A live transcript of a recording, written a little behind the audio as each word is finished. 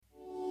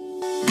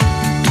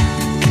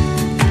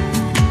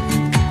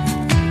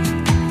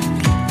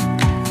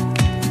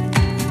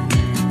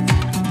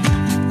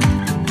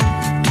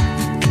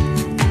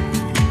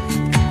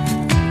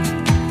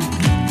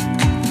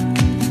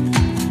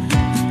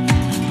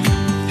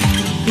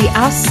The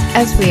Us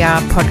As We Are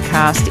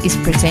podcast is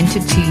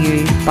presented to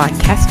you by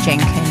Kath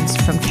Jenkins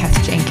from Kath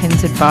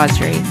Jenkins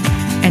Advisory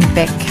and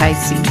Beck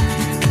Casey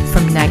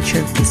from Nature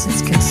of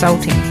Business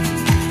Consulting.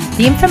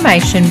 The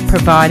information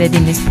provided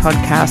in this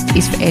podcast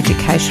is for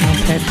educational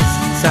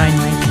purposes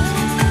only.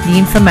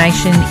 The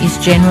information is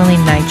general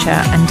in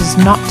nature and does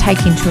not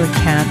take into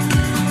account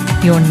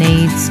your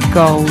needs,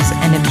 goals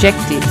and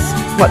objectives.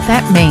 What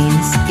that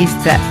means is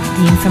that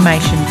the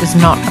information does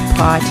not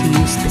apply to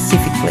you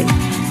specifically.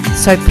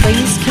 So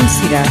please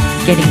consider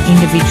getting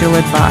individual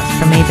advice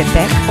from either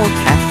Beck or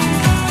Kath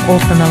or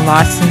from a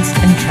licensed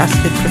and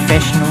trusted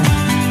professional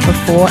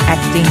before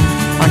acting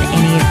on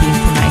any of the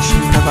information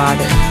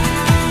provided.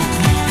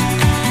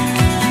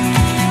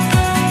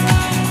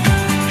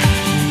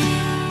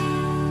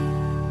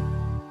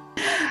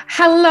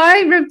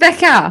 Hello,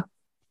 Rebecca.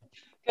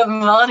 Good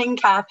morning,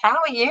 Kath. How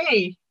are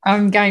you?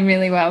 I'm going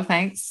really well,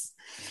 thanks.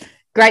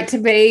 Great to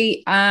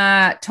be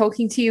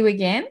talking to you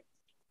again.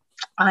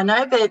 I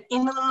know, but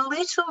in a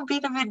little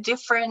bit of a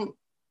different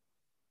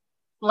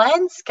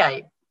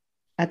landscape.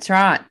 That's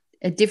right.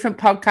 A different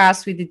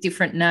podcast with a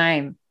different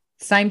name.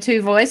 Same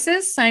two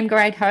voices, same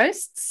great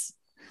hosts.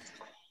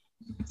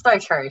 So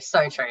true,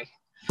 so true.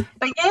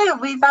 But yeah,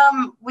 we've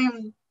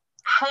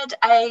had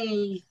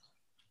a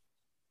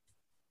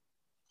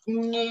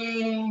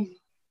new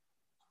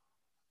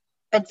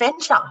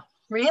adventure,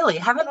 really,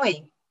 haven't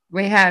we?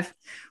 We have.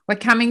 We're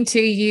coming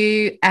to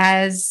you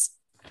as,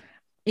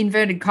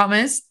 inverted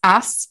commas,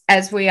 us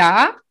as we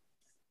are.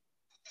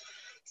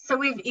 So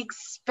we've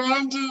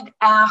expanded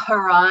our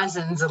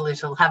horizons a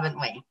little, haven't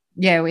we?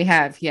 Yeah, we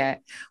have. Yeah.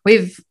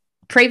 We've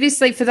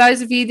previously, for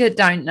those of you that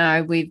don't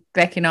know,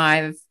 Beck and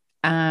I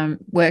have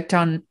worked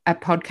on a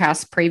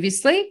podcast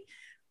previously,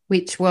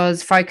 which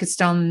was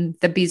focused on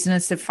the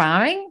business of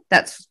farming.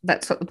 That's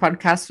what the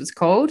podcast was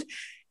called.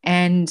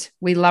 And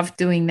we loved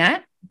doing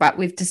that. But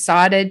we've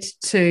decided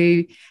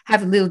to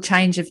have a little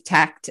change of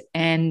tact,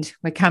 and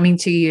we're coming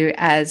to you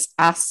as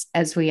Us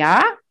As We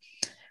Are,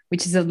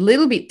 which is a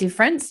little bit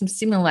different, some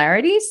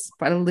similarities,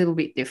 but a little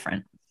bit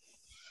different.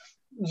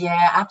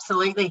 Yeah,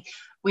 absolutely.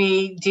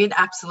 We did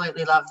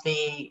absolutely love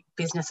the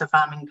Business of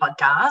Farming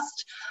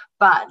podcast,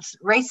 but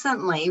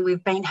recently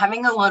we've been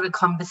having a lot of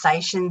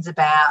conversations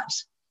about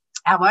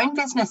our own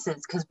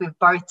businesses, because we've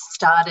both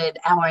started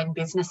our own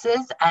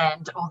businesses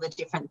and all the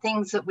different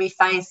things that we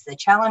face, the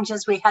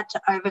challenges we had to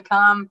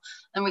overcome.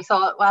 And we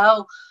thought,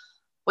 well,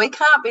 we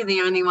can't be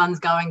the only ones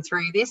going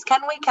through this,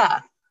 can we,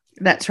 Kath?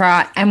 That's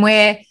right. And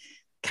we're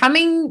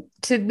coming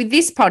to with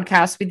this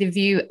podcast with the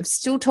view of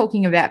still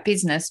talking about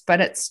business,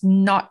 but it's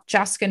not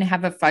just going to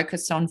have a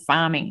focus on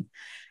farming.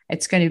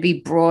 It's going to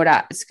be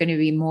broader. It's going to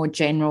be more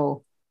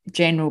general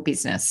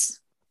business.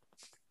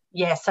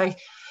 Yeah, so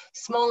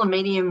small and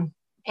medium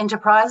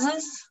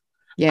enterprises,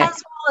 yeah,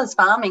 as well as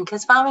farming,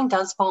 because farming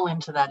does fall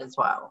into that as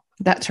well.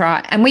 That's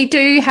right. And we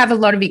do have a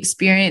lot of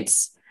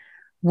experience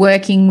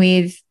working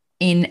with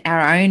in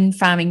our own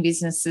farming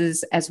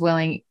businesses as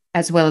well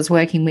as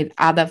working with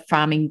other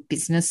farming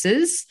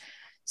businesses.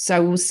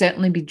 So we'll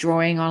certainly be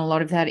drawing on a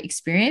lot of that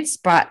experience,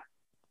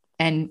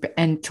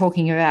 and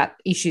talking about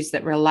issues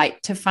that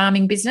relate to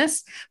farming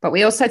business. But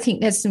we also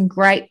think there's some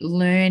great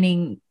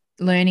learnings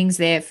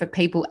there for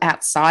people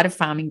outside of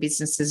farming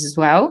businesses as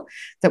well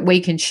that we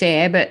can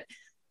share. But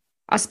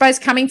I suppose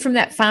coming from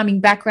that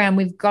farming background,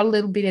 we've got a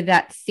little bit of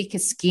that thicker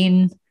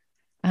skin.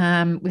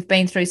 We've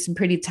been through some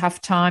pretty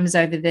tough times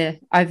over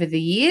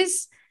the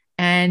years,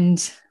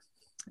 and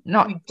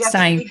not we definitely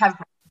saying have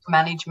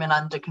management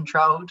under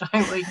control,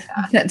 don't we?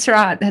 That's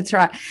right.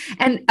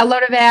 And a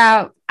lot of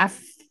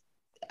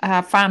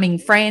our farming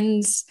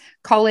friends,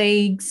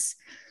 colleagues,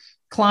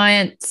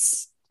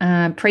 clients,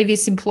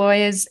 previous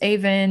employers,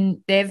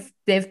 even they've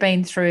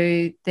been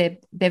through,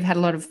 they've had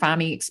a lot of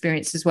farming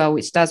experience as well,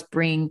 which does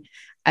bring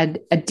a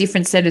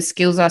different set of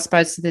skills, I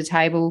suppose, to the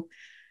table,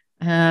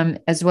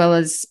 as well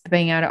as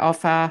being able to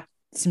offer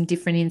some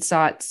different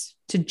insights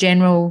to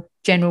general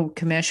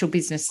commercial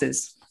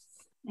businesses.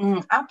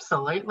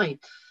 Absolutely.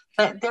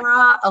 But there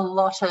are a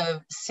lot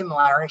of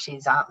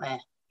similarities, aren't there?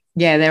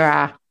 Yeah, there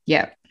are.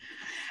 Yeah.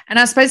 And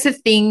I suppose the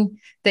thing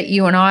that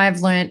you and I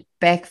have learnt,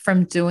 Beck,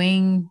 from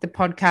doing the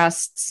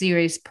podcast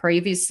series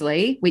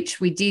previously, which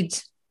we did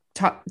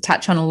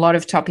touch on a lot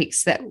of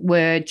topics that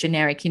were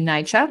generic in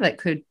nature that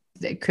could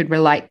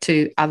relate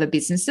to other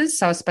businesses.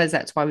 So I suppose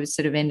that's why we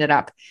sort of ended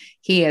up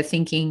here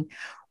thinking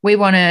we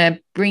want to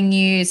bring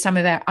you some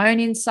of our own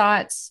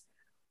insights,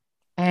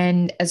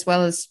 and as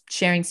well as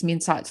sharing some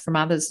insights from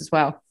others as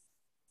well.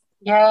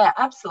 Yeah,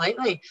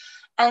 absolutely.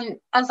 And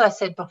as I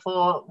said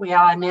before, we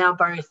are now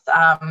both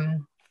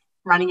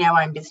running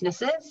our own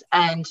businesses,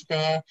 and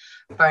they're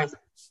both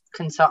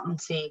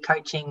consultancy,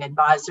 coaching,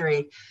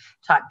 advisory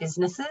type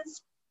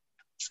businesses.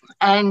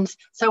 And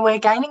so we're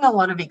gaining a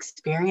lot of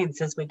experience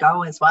as we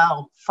go as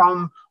well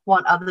from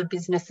what other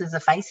businesses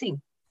are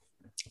facing.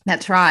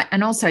 That's right.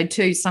 And also,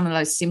 too, some of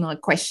those similar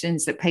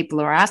questions that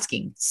people are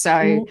asking.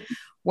 So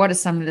what are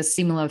some of the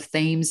similar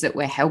themes that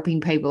we're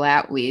helping people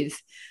out with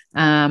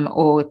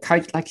or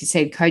coach, like you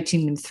said,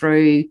 coaching them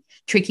through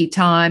tricky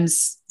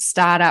times,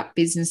 startup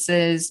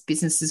businesses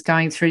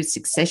going through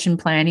succession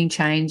planning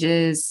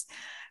changes,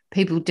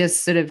 people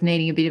just sort of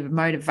needing a bit of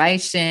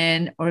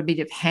motivation or a bit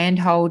of hand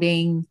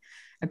holding,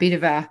 a bit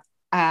of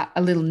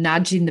a little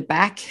nudge in the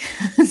back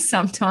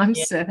sometimes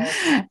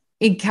to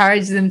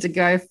encourage them to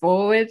go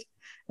forward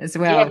as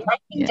well. Yeah,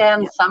 breaking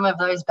down some of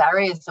those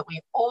barriers that we've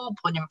all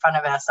put in front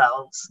of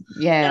ourselves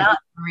that aren't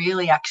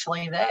really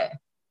actually there.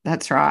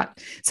 That's right.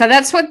 So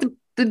that's what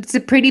it's a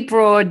pretty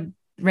broad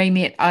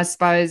remit, I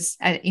suppose,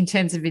 in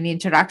terms of an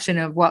introduction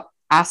of what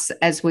Us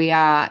As We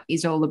Are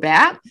is all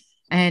about.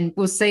 And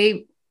we'll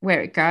see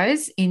where it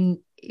goes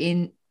in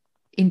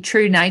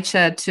true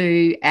nature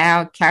to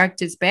our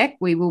characters, Beck.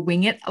 We will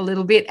wing it a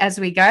little bit as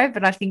we go,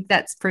 but I think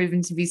that's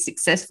proven to be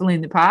successful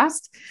in the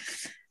past.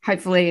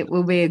 Hopefully it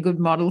will be a good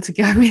model to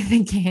go with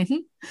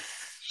again.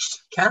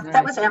 Kath,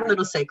 that was our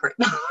little secret.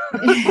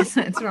 Yes,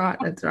 that's right.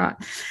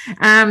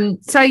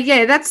 So,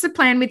 that's the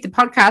plan with the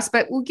podcast,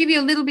 but we'll give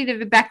you a little bit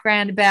of a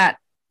background about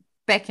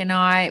Beck and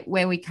I,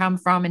 where we come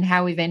from and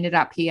how we've ended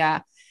up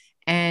here.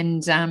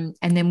 And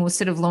then we'll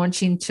sort of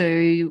launch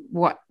into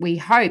what we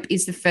hope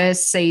is the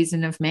first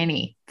season of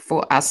many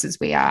for Us As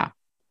We Are.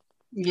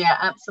 Yeah,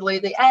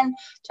 absolutely. And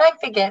don't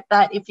forget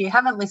that if you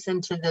haven't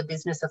listened to the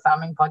Business of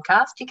Farming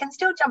podcast, you can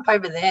still jump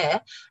over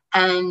there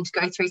and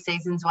go through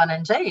seasons 1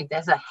 and 2.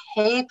 There's a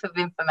heap of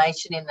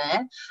information in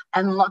there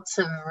and lots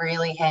of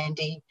really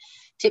handy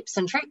tips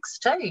and tricks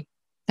too.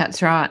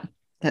 That's right.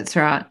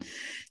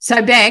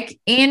 So, Beck,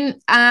 in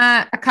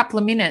a couple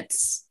of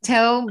minutes,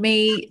 tell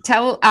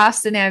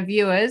us and our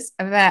viewers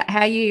about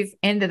how you've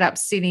ended up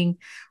sitting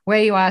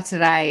where you are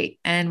today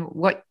and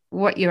what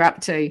you're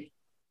up to.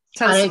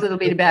 Tell us a little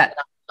bit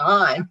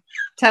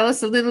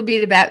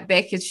about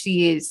Beck as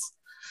she is.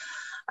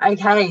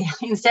 Okay,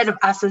 instead of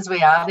Us As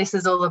We Are, this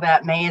is all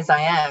about me as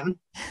I am.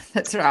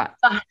 That's right.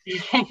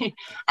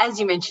 As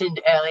you mentioned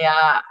earlier,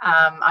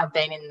 I've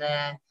been in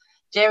the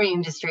dairy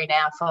industry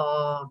now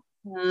for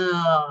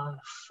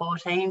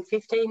 14,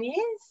 15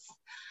 years.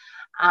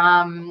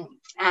 And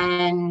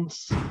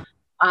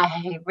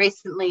I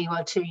recently,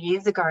 2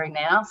 years ago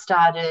now,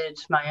 started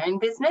my own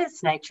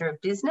business, Nature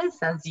of Business,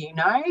 as you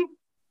know.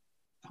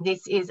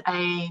 This is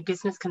a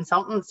business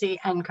consultancy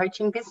and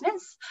coaching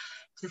business.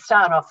 To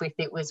start off with,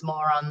 it was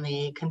more on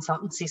the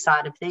consultancy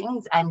side of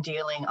things and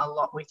dealing a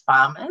lot with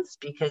farmers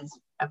because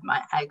of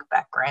my ag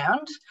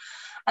background.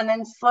 And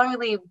then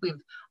slowly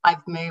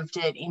I've moved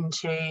it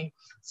into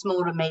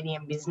small to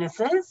medium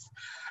businesses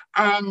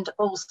and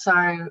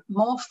also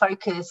more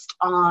focused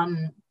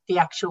on the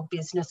actual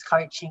business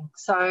coaching.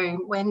 So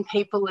when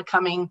people are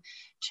coming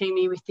to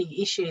me with the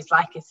issues,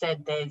 like I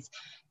said, there's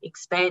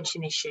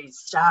expansion issues,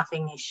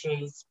 staffing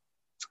issues,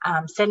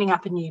 setting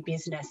up a new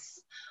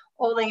business,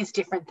 all these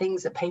different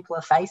things that people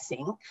are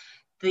facing,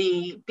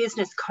 the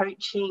business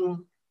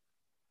coaching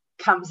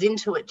comes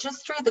into it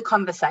just through the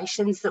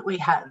conversations that we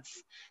have.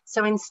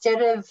 So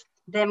instead of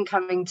them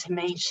coming to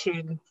me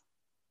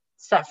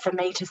for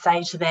me to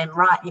say to them,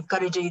 right, you've got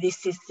to do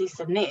this,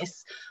 and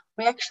this,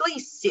 we actually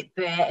sit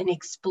there and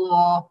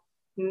explore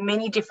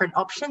many different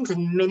options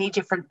and many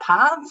different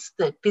paths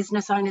that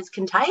business owners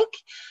can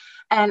take.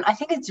 And I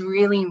think it's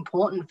really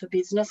important for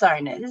business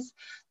owners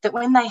that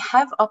when they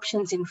have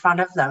options in front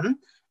of them,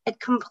 it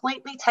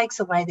completely takes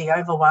away the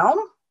overwhelm.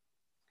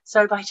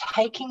 So by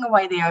taking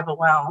away the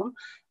overwhelm,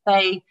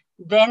 they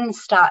then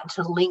start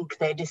to link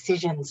their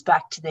decisions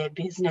back to their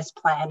business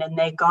plan and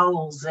their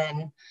goals,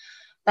 and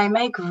they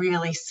make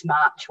really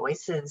smart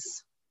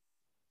choices.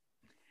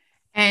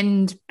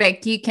 And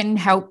Beck, you can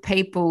help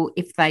people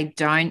if they're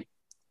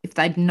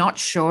not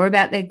sure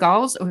about their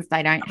goals or if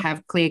they don't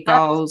have clear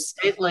goals.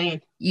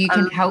 Absolutely. You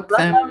can help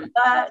them.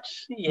 That.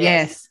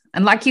 Yes.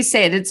 And like you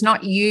said, it's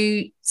not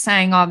you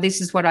saying, oh, this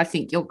is what I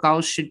think your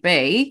goals should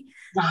be.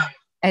 No.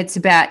 It's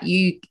about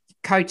you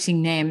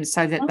coaching them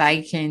so that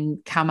they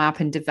can come up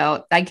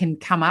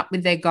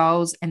with their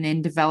goals and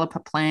then develop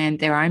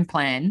their own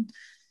plan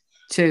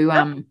to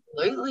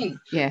absolutely.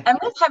 Yeah. And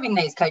with having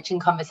these coaching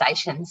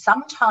conversations,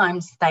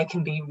 sometimes they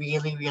can be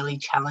really, really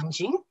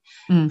challenging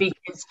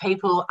because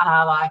people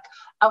are like,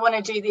 I want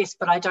to do this,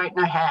 but I don't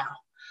know how.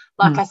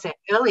 Like I said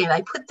earlier,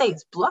 they put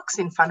these blocks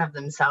in front of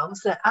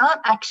themselves that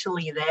aren't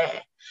actually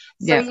there.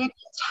 So you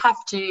just have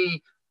to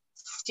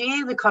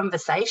steer the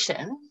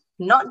conversation,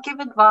 not give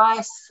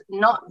advice,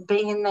 not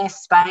be in their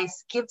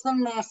space, give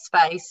them their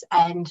space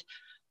and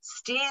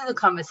steer the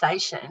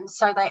conversation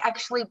so they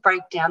actually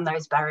break down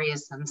those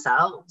barriers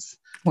themselves.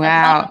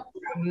 Wow.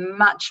 And make a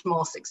much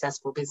more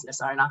successful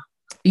business owner.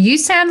 You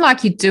sound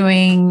like you're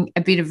doing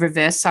a bit of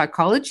reverse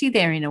psychology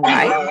there in a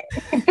way.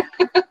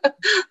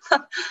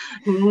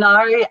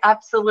 No,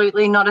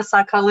 absolutely not a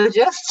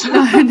psychologist.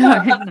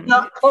 No.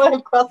 Not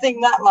quite crossing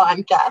that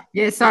line, Kath.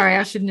 Yeah, sorry,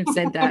 I shouldn't have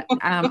said that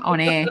on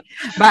air.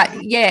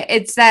 But yeah,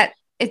 it's that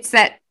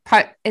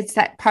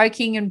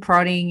poking and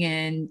prodding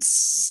and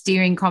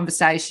steering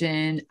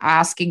conversation,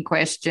 asking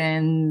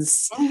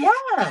questions,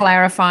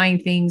 clarifying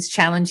things,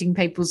 challenging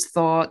people's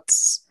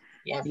thoughts.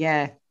 Yes.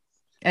 Yeah.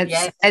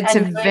 It's a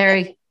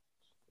very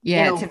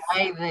in a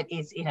way that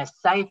is in a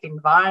safe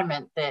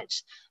environment, that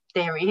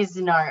there is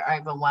no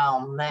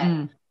overwhelm,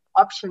 that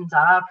options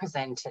are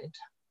presented.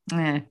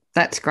 Yeah,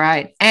 that's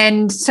great.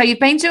 And so you've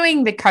been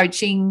doing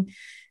the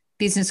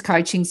business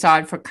coaching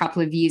side for a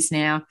couple of years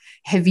now.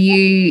 Have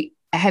you,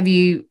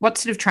 what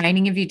sort of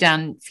training have you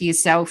done for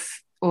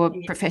yourself, or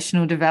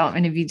professional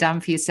development have you done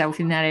for yourself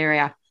in that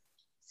area?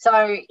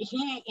 So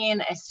here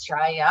in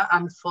Australia,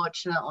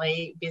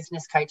 unfortunately,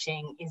 business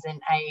coaching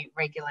isn't a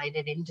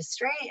regulated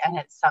industry, and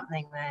it's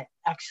something that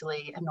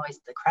actually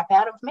annoys the crap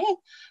out of me,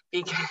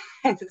 because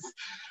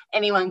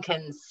anyone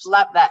can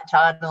slap that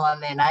title on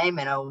their name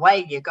and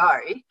away you go.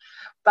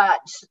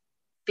 But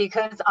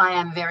because I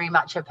am very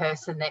much a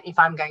person that if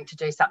I'm going to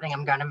do something,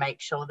 I'm going to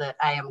make sure that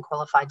A, I'm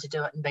qualified to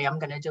do it, and B, I'm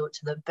going to do it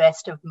to the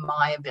best of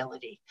my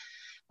ability.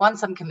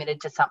 Once I'm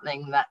committed to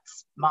something,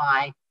 that's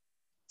my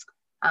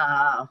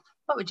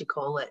what would you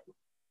call it?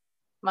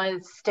 My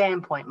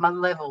standpoint, my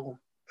level.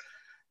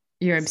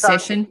 Your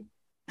obsession?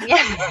 So,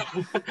 yeah.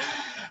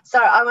 So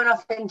I went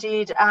off and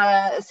did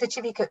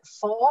Certificate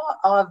 4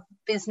 of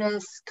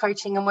business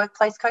coaching and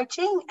workplace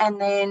coaching, and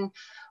then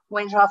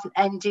went off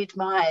and did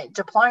my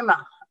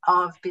diploma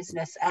of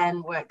business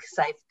and work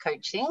safe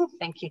coaching.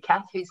 Thank you,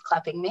 Kath, who's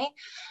clapping me.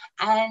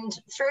 And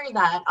through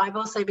that, I've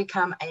also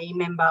become a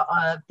member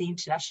of the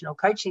International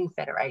Coaching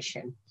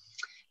Federation.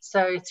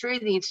 So through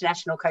the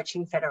International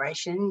Coaching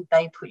Federation,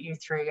 they put you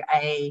through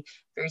a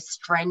very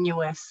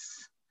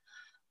strenuous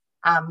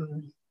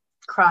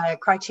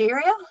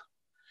criteria.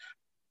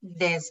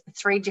 There's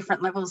 3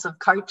 different levels of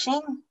coaching.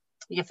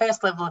 Your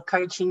first level of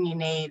coaching, you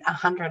need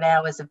 100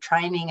 hours of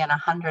training and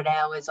 100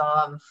 hours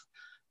of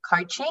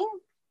coaching.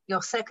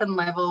 Your second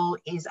level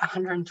is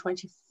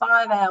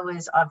 125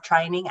 hours of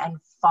training and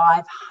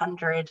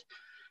 500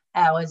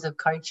 hours of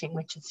coaching,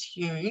 which is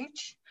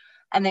huge.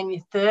 And then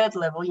your third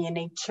level, you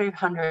need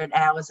 200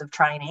 hours of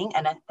training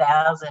and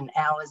 1,000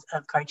 hours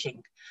of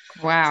coaching.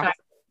 Wow. So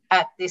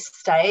at this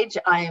stage,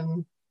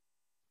 I'm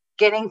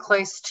getting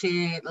close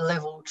to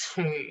level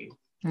 2.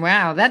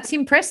 Wow, that's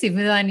impressive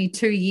with only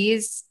 2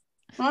 years,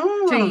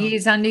 2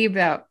 years under your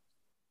belt.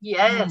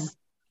 Yes,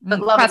 but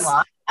loving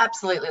life,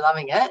 absolutely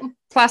loving it.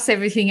 Plus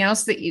everything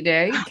else that you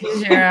do,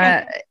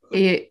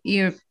 because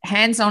you're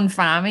hands-on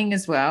farming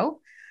as well.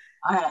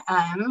 I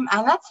am,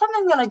 and that's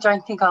something that I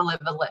don't think I'll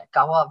ever let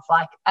go of.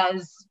 Like,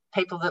 as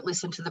people that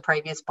listen to the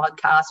previous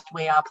podcast,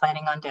 we are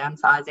planning on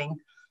downsizing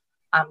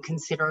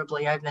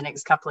considerably over the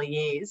next couple of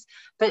years.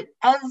 But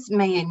as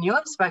me and you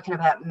have spoken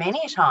about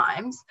many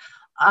times,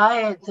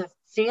 the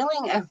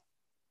feeling of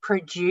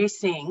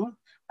producing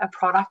a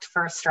product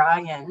for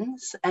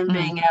Australians and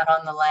being out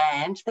on the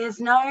land, there's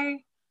no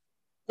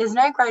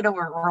greater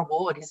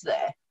reward, is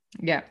there?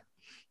 Yeah.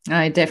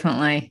 No,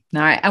 definitely.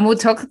 No. And we'll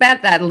talk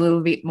about that a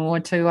little bit more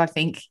too, I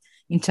think,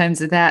 in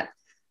terms of that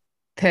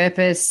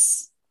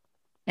purpose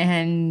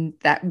and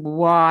that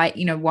why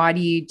do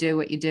you do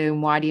what you do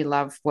and why do you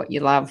love what you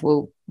love.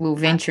 We'll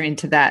venture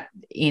into that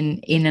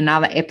in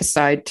another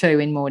episode too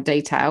in more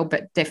detail,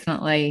 but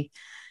definitely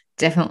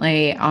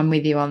I'm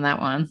with you on that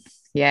one.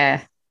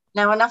 Yeah.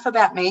 Now, enough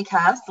about me,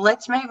 Cass.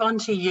 Let's move on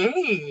to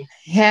you.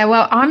 Yeah,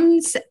 well, I'm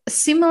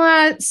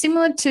similar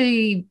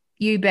to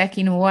you back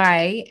in a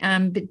way,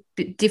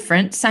 but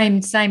different,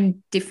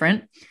 same,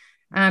 different.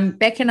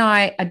 Beck and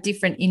I are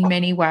different in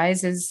many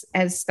ways,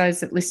 as those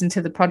that listen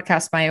to the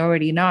podcast may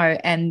already know,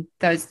 and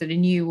those that are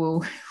new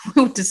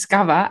will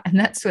discover. And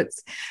that's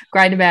what's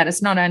great about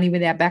us, not only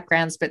with our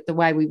backgrounds, but the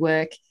way we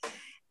work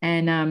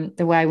and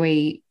the way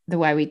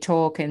we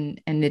talk and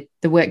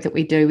the work that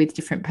we do with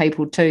different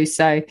people too.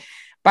 So,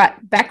 but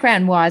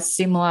background-wise,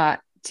 similar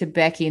to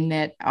Beck in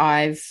that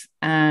I've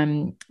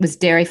was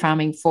dairy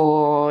farming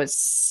for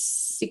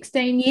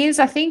 16 years,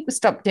 I think. We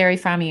stopped dairy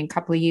farming a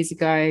couple of years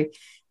ago,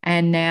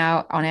 and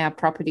now on our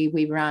property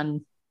we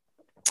run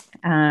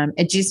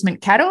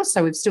agistment cattle.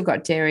 So we've still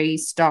got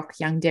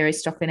young dairy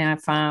stock in our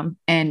farm,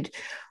 and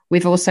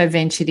we've also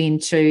ventured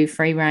into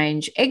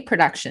free-range egg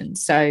production.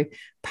 So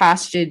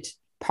pastured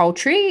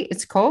poultry,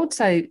 it's called.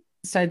 So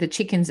the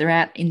chickens are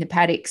out in the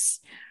paddocks.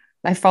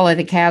 They follow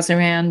the cows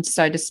around,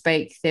 so to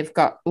speak. They've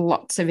got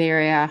lots of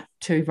area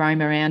to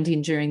roam around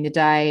in during the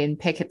day and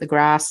peck at the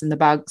grass and the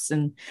bugs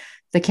and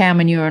the cow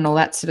manure and all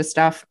that sort of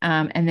stuff.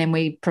 And then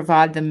we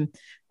provide them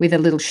with a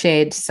little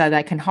shed so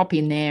they can hop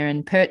in there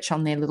and perch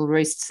on their little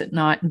roosts at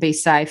night and be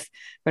safe,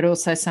 but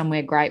also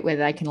somewhere great where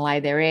they can lay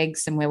their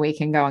eggs and where we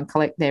can go and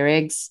collect their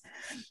eggs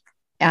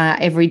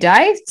every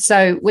day.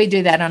 So we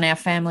do that on our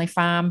family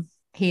farm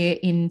here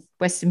in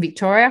Western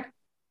Victoria,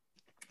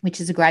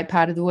 which is a great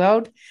part of the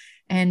world.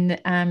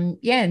 And and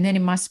then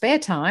in my spare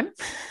time,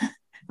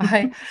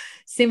 I,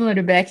 similar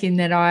to Beck in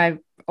that I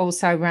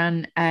also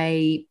run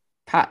a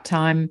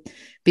part-time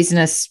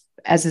business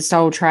as a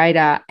sole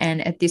trader.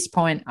 And at this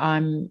point,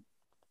 I'm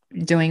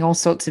doing all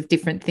sorts of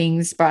different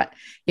things, but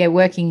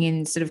working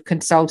in sort of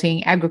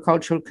consulting,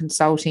 agricultural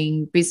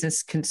consulting,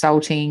 business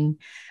consulting,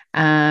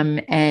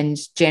 and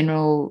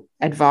general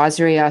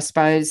advisory, I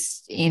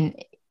suppose. In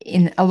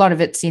a lot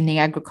of it's in the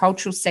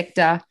agricultural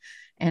sector,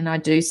 and I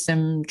do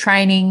some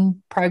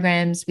training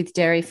programs with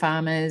dairy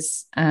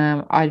farmers.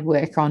 I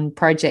work on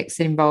projects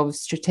that involve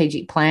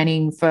strategic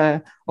planning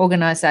for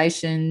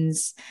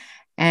organisations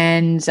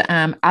and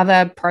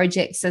other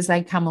projects as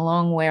they come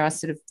along where I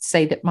sort of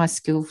see that my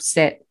skill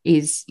set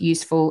is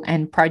useful,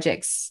 and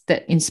projects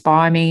that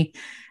inspire me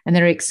and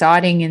that are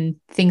exciting and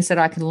things that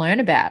I can learn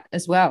about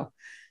as well.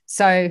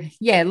 So,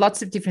 yeah,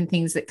 lots of different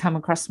things that come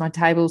across my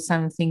table,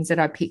 some things that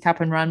I pick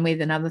up and run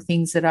with, and other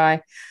things that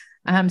I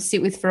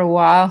sit with for a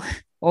while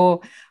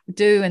or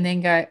do and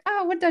then go,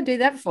 oh, what did I do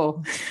that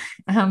for?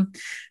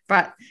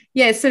 But,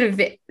 yeah, sort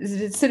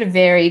of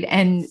varied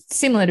and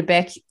similar to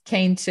Beck,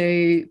 keen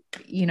to,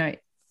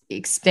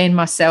 extend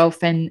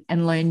myself and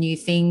learn new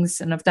things.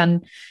 And I've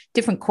done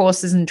different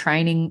courses and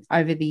training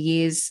over the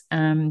years.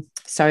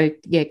 So,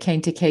 yeah,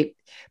 keen to keep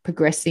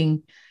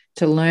progressing,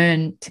 to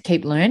learn, to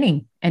keep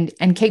learning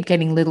and keep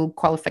getting little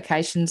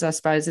qualifications, I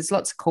suppose. There's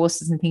lots of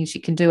courses and things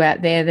you can do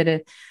out there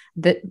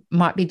that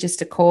might be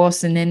just a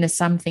course, and then there's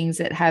some things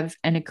that have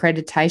an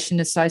accreditation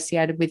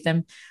associated with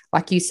them.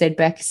 Like you said,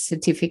 Beck, a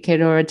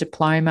certificate or a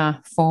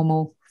diploma,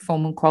 formal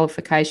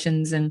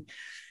qualifications. And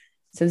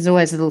so there's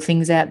always little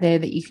things out there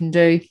that you can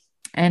do.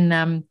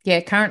 And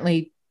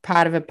currently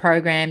part of a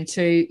program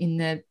too in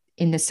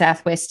the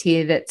southwest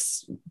here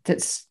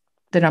that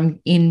I'm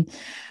in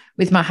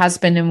with my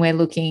husband, and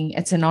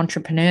it's an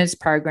entrepreneurs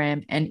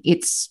program, and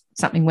it's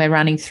something we're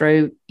running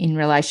through in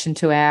relation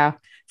to our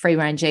free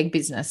range egg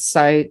business.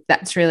 So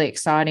that's really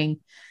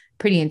exciting,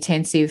 pretty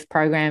intensive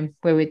program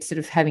where we're sort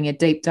of having a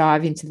deep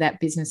dive into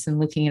that business and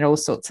looking at all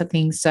sorts of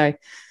things. So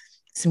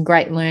some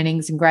great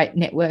learnings and great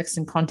networks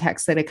and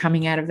contacts that are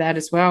coming out of that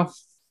as well.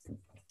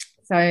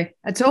 So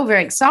it's all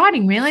very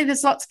exciting, really.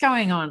 There's lots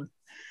going on.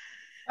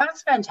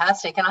 That's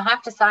fantastic. And I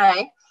have to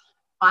say,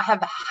 I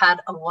have had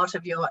a lot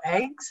of your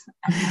eggs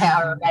and they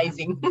are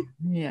amazing.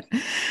 Yeah.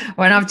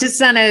 Well, I've just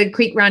done a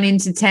quick run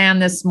into town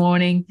this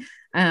morning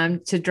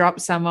to drop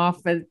some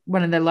off at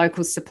one of the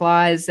local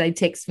suppliers. They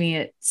text me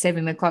at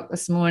 7:00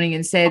 this morning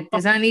and said,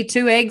 there's only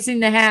 2 eggs in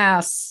the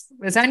house.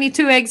 There's only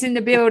 2 eggs in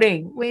the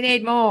building. We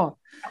need more.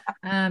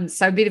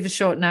 So a bit of a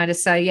short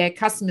notice. So, yeah,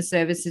 customer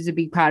service is a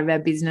big part of our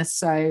business.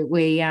 So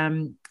we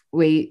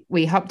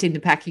hopped in the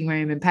packing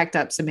room and packed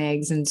up some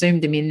eggs and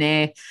zoomed them in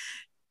there,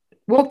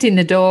 walked in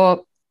the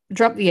door,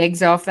 dropped the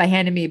eggs off. They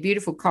handed me a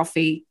beautiful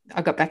coffee.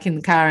 I got back in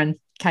the car and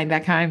came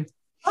back home.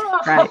 Oh,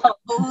 right.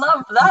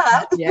 Love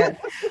that. Yeah.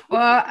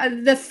 Well,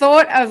 the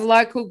thought of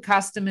local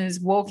customers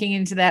walking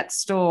into that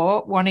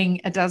store wanting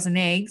a dozen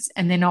eggs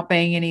and there not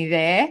being any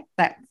there,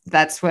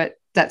 that's what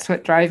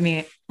drove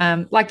me.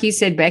 Like you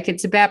said, Beck,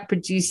 it's about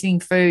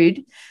producing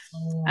food.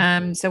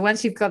 So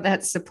once you've got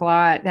that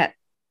supply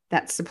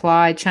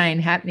chain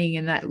happening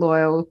and that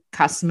loyal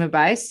customer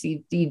base,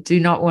 you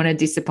do not want to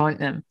disappoint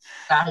them.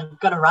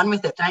 You've got to run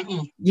with it, don't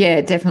you?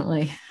 Yeah,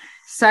 definitely.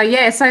 So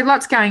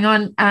lots going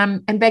on.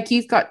 And Beck,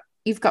 you've got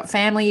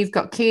family, you've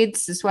got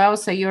kids as well.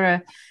 So you're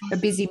a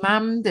busy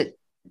mum that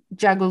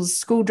juggles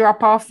school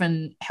drop off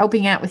and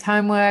helping out with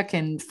homework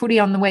and footy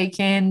on the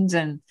weekends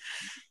and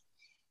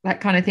that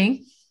kind of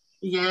thing.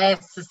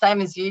 Yes, the same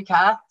as you,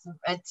 Kath.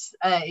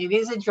 It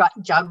is a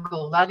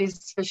juggle, that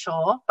is for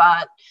sure,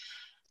 but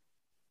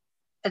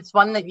it's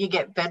one that you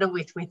get better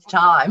with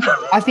time.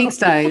 I think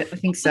so.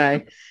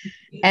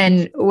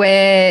 And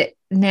we're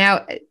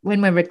now,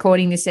 when we're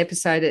recording this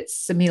episode,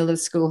 it's the middle of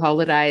school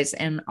holidays,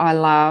 and I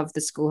love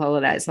the school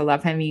holidays. I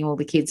love having all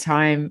the kids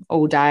home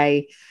all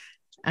day,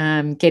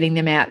 getting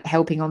them out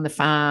helping on the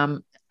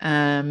farm,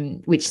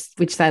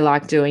 which they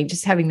like doing,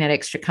 just having that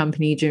extra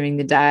company during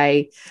the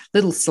day.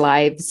 Little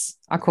slaves.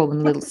 I call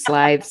them little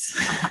slaves.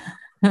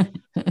 I love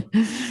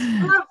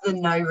the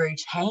no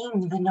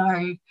routine, the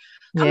no,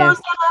 come on,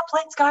 get up,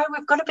 let's go.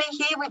 We've got to be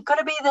here. We've got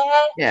to be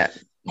there. Yeah.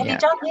 Have you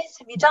done this?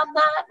 Have you done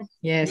that?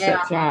 Yes,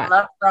 that's right. I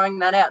love throwing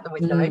that out the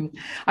window.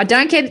 I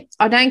don't get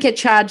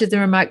charged of the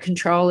remote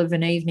control of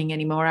an evening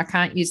anymore. I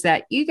can't use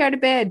that. You go to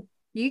bed.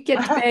 You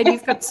get to bed.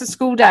 You've got the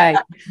school day.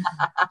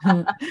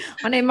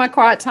 I need my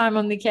quiet time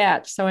on the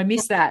couch, so I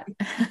miss that.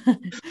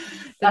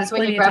 That's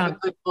when you grab a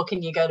good book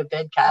and you go to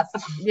bed, Kath.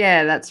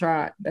 Yeah, that's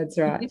right.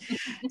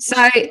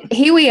 So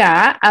here we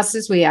are, us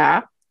as we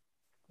are.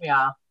 We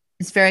are.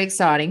 It's very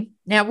exciting.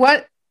 Now,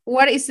 what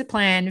is the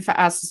plan for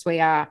us as we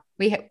are?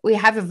 We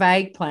have a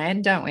vague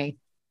plan, don't we?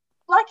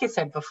 Like you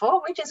said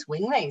before, we just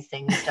wing these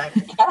things, don't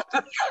we, Kath?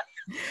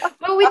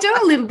 Well, we do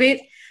a little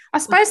bit. I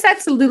suppose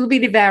that's a little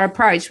bit of our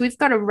approach. We've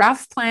got a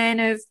rough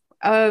plan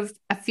of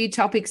a few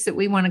topics that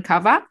we want to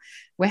cover.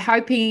 We're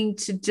hoping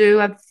to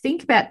do, I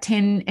think, about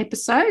 10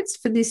 episodes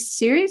for this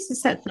series.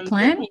 Is that the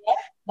plan? Yeah,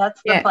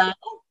 that's the plan.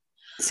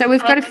 So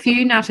we've got a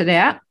few nutted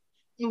out.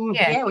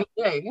 Yeah, we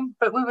do.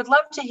 But we would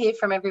love to hear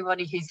from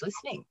everybody who's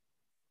listening.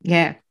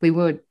 Yeah, we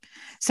would.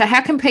 So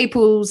how can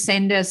people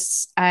send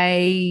us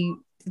a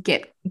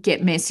get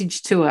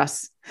message to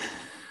us?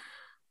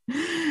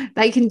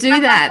 They can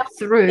do that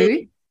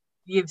through...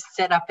 You've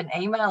set up an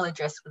email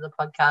address for the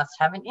podcast,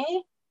 haven't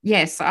you?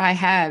 Yes, I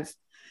have.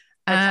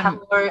 It's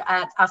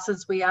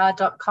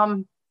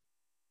hello@usasweare.com.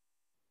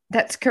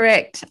 That's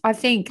correct. I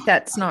think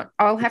that's not,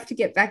 I'll have to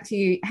get back to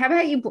you. How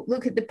about you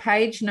look at the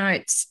page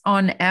notes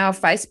on our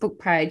Facebook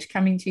page,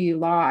 Coming to You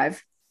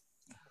Live?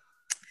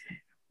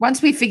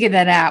 Once we figure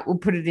that out, we'll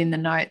put it in the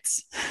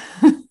notes.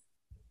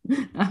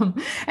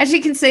 As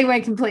you can see,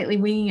 we're completely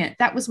winging it.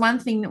 That was one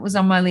thing that was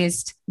on my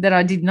list that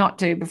I did not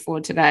do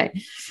before today.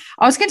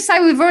 I was going to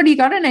say we've already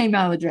got an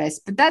email address,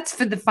 but that's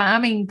for the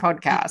farming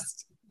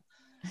podcast.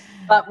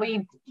 But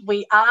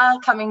we are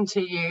coming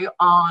to you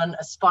on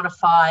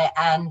Spotify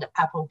and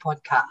Apple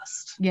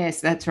Podcast.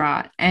 Yes, that's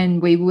right.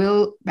 And we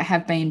will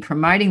have been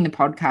promoting the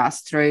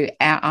podcast through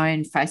our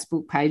own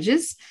Facebook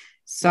pages.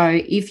 So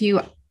if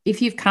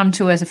you've come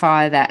to us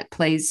via that,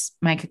 please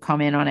make a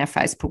comment on our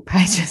Facebook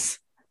pages.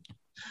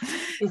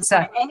 Is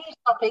there any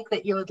topic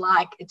that you would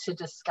like to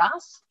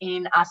discuss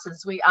in Us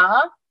As We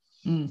Are?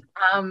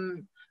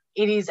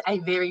 It is a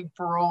very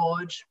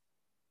broad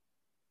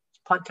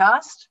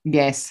podcast.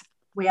 Yes.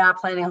 We are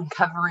planning on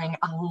covering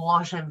a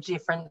lot of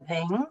different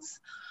things.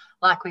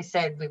 Like we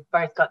said, we've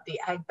both got the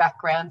ag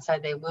background, so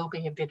there will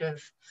be a bit of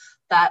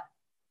that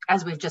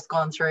as we've just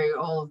gone through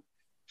all of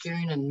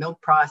June and milk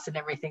price and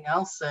everything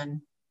else,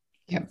 and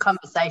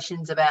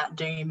conversations about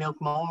do you milk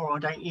more or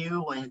don't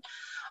you, and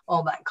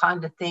all that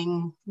kind of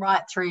thing,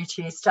 right through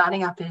to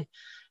starting up a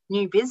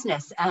new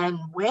business and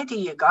where do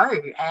you go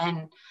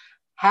and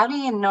how do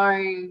you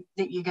know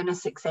that you're going to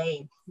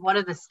succeed? What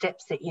are the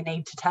steps that you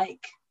need to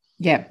take?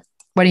 Yeah.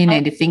 What do you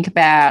need to think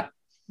about?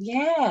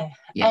 Yeah.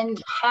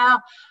 And how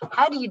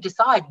do you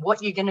decide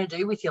what you're going to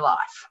do with your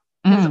life?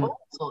 There's all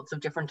sorts of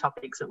different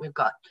topics that we've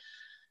got.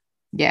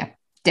 Yeah,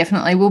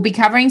 definitely. We'll be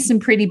covering some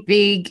pretty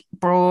big,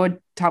 broad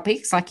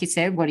topics. Like you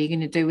said, what are you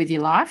going to do with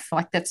your life?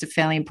 Like that's a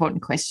fairly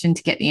important question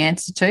to get the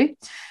answer to.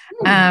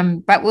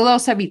 But we'll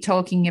also be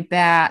talking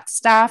about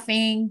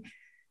staffing,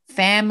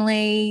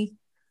 family,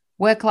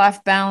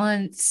 work-life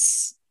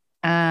balance,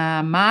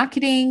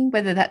 marketing,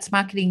 whether that's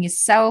marketing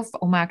yourself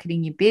or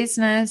marketing your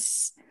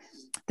business.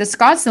 The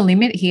sky's the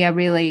limit here,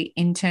 really,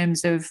 in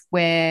terms of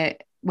where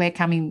we're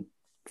coming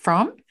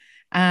from.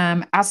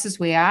 Us As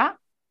We Are,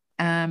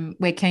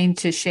 we're keen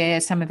to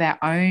share some of our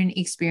own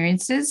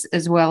experiences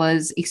as well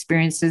as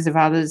experiences of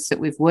others that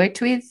we've worked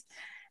with.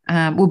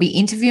 We'll be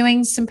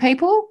interviewing some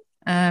people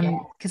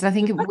because I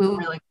think it will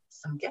really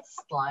some guests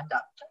lined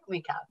up, don't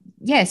we, Kat?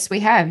 Yes, we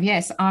have.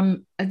 Yes,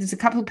 there's a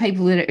couple of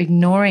people that are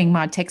ignoring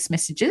my text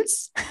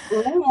messages.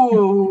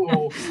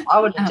 Ooh, I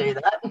wouldn't do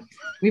that.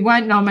 We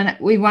won't nominate.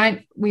 We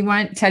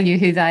won't tell you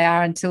who they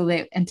are until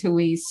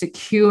we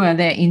secure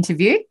their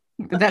interview.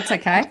 But that's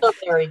okay. Until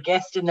they're a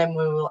guest, and then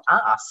we will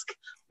ask.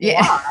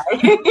 Yeah,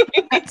 why?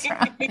 That's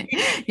right.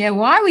 Yeah,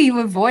 why were you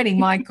avoiding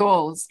my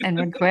calls and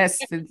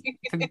requests for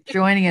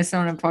joining us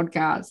on a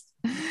podcast?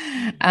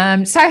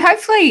 So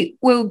hopefully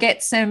we'll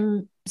get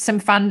some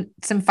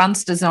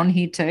funsters on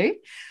here too.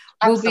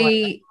 Absolutely. We'll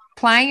be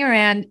playing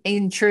around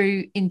in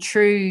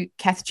true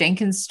Kath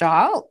Jenkins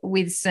style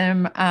with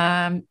some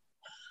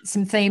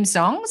theme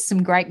songs,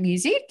 some great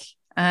music,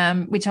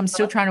 which I'm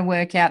still trying to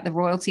work out the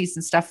royalties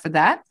and stuff for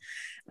that.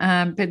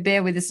 But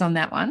bear with us on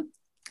that one.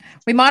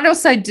 We might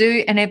also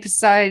do an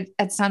episode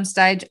at some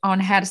stage on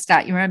how to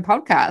start your own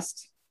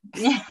podcast.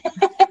 Yeah.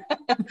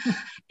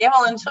 Yeah,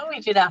 well, until we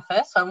did our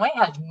first one, we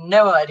had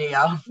no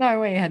idea. No,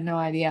 we had no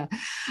idea.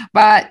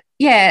 But,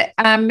 yeah,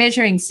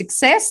 measuring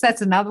success,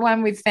 that's another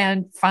one we've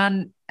found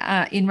fun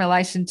in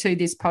relation to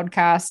this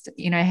podcast.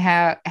 You know,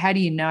 how do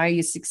you know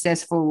you're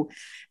successful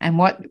and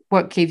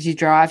what gives you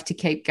drive to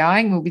keep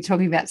going? We'll be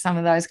talking about some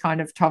of those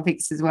kind of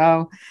topics as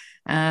well.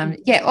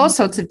 All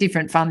sorts of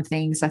different fun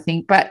things, I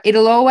think. But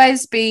it'll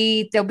always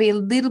there'll be a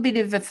little bit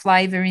of a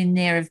flavour in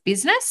there of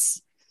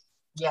business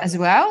as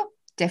well.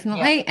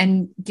 Definitely. Yeah.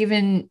 And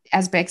given,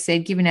 as Beck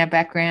said, given our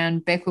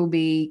background, Beck will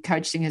be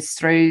coaching us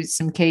through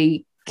some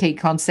key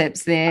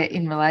concepts there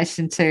in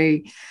relation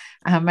to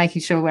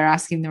making sure we're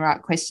asking the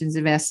right questions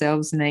of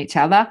ourselves and each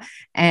other.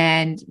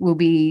 And we'll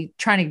be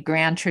trying to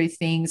ground truth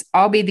things.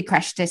 I'll be the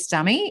crash test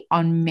dummy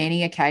on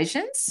many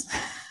occasions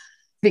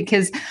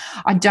because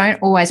I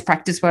don't always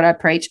practice what I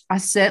preach. I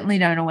certainly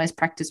don't always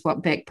practice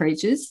what Beck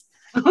preaches.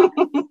 But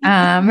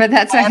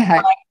that's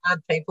okay.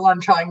 People, I'm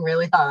trying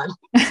really hard.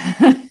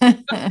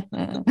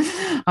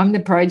 I'm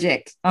the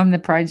project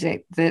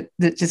that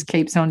just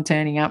keeps on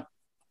turning up.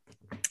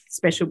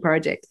 Special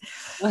project.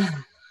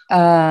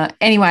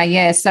 Anyway,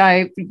 yeah.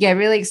 So yeah,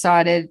 really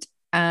excited.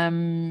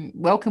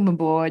 Welcome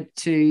aboard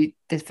to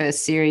the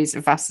first series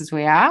of Us As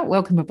We Are.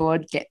 Welcome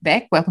aboard,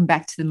 Beck. Welcome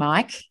back to the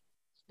mic.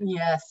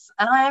 Yes,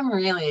 and I am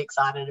really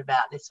excited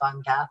about this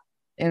one, Kath.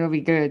 It'll be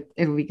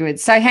good.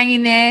 So hang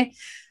in there.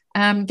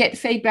 Get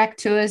feedback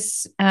to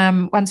us.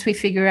 Once we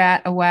figure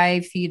out a way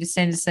for you to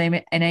send us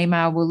an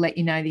email, we'll let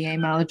you know the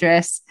email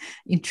address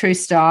in true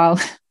style.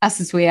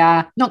 Us As We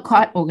Are, not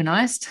quite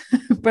organised,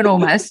 but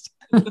almost.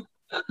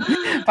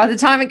 By the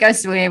time it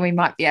goes to air, we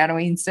might be able to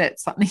insert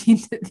something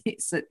into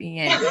this at the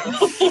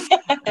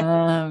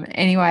end.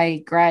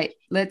 Anyway, great.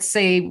 Let's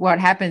see what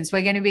happens.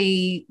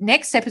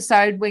 Next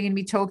episode, we're going to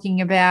be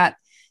talking about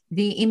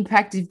the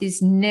impact of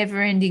this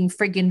never-ending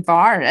friggin'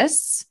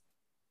 virus.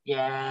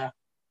 Yeah.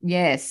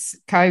 Yes,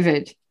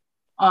 COVID.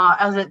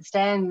 As it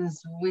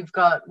stands, we've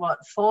got,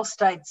 4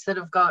 states that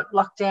have got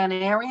lockdown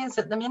areas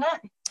at the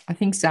minute? I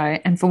think so.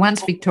 And for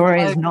once,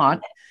 Victoria's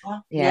not.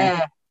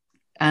 Yeah.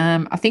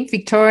 I think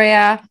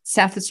Victoria,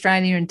 South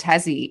Australia and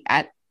Tassie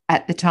at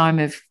the time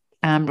of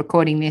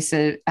recording this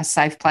are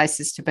safe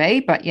places to be.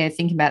 But, yeah,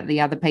 think about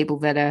the other people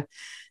that are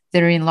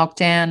in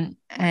lockdown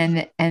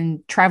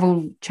and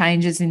travel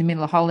changes in the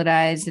middle of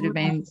holidays that have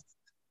been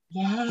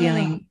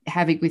dealing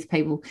havoc with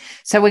people.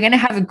 So we're going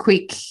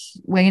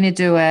to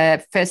do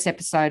a first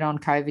episode on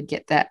COVID,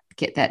 get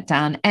that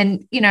done.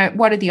 And,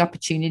 what are the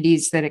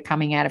opportunities that are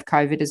coming out of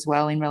COVID as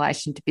well in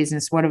relation to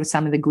business? What are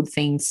some of the good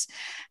things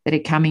that are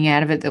coming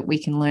out of it that we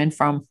can learn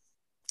from?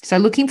 So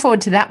looking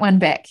forward to that one,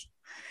 Beck.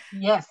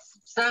 Yes,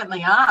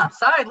 certainly are.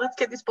 So let's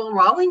get this ball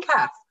rolling,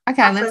 Kath.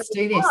 Okay, let's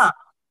do this.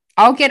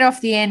 I'll get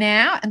off the air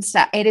now and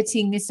start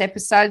editing this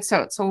episode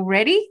so it's all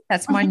ready.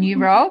 That's my new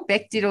role.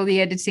 Beck did all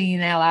the editing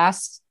in our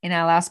last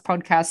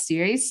podcast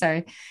series.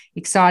 So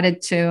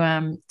excited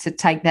to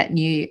take that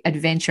new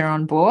adventure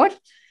on board.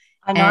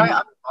 I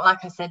know.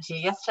 Like I said to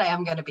you yesterday,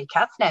 I'm going to be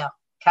Kath now.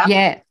 Kath?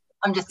 Yeah.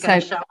 I'm just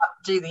going to show up,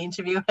 do the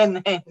interview, and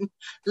then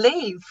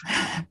leave.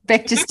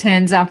 Beck just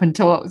turns up and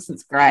talks.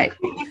 It's great.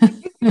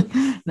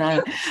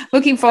 No,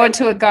 looking forward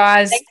to it,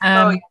 guys. Thanks for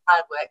all your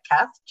hard work,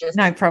 Kath.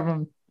 No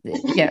problem.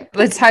 Yeah,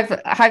 let's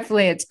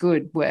hopefully it's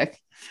good work.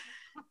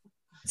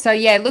 So,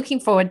 yeah, looking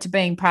forward to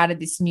being part of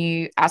this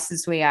new Us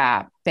As We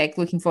Are. Beck,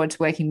 looking forward to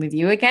working with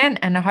you again,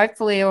 and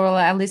hopefully all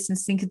our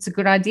listeners think it's a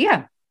good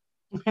idea.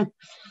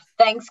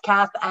 Thanks,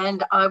 Kath,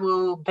 and I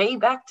will be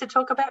back to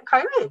talk about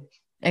COVID.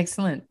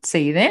 Excellent.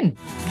 See you then.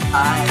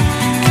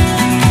 Bye.